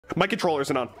My controller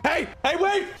isn't on. Hey, hey,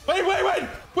 wait.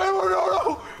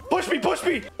 No. Push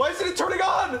me. Why isn't it turning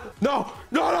on? No.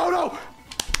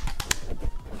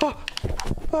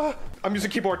 I'm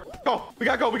using keyboard. Go. We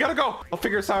gotta go. I'll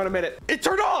figure this out in a minute. It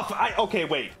turned off. Okay,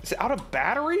 wait. Is it out of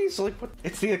batteries? Like, what?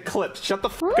 It's the Eclipse. Shut the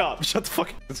fuck up.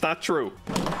 It's not true.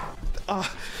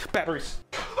 Batteries.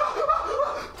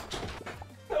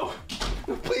 No.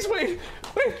 Please wait.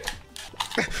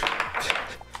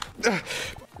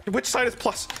 Which side is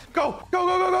plus? Go.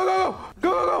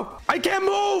 I can't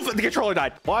move. The controller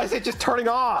died. Why is it just turning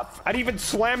off? I didn't even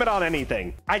slam it on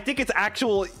anything. I think it's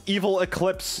actual evil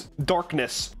Eclipse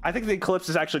darkness. I think the Eclipse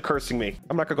is actually cursing me.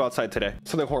 I'm not gonna go outside today.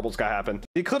 Something horrible's gotta happen.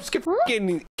 The Eclipse can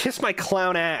fucking kiss my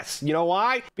clown ass. You know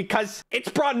why? Because it's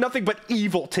brought nothing but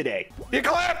evil today. The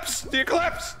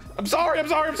Eclipse. I'm sorry.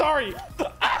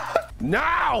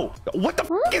 No! What the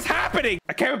fuck is happening?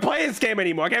 I can't even play this game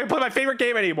anymore. I can't even play my favorite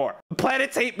game anymore. The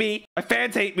planets hate me. My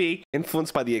fans hate me.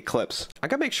 Influenced by the Eclipse. I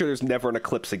gotta make sure there's never an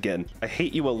eclipse again. I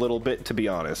hate you a little bit, to be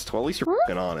honest. Well, at least you're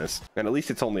fucking honest. And at least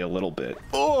it's only a little bit.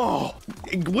 Oh!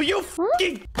 Will you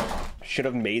fucking... Should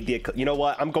have made the eclipse. You know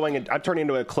what? I'm turning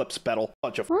into an eclipse Bettel.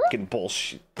 Bunch of fucking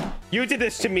bullshit. You did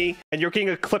this to me, and you're getting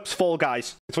eclipse full,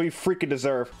 guys. That's what you freaking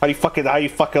deserve. How you fucking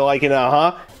like it now,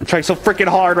 huh? I'm trying so freaking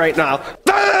hard right now.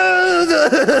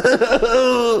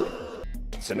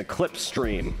 It's an eclipse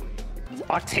stream.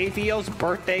 Octavio's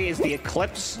birthday is the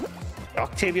eclipse.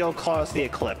 Octavio caused the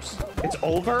eclipse. It's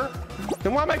over?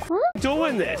 Then why am I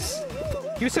doing this?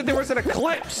 You said there was an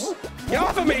eclipse. Get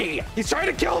off of me! He's trying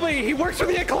to kill me! He works for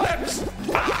the eclipse!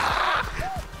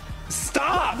 Ah!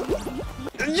 Stop!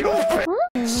 You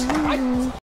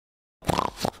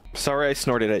Sorry I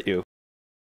snorted at you.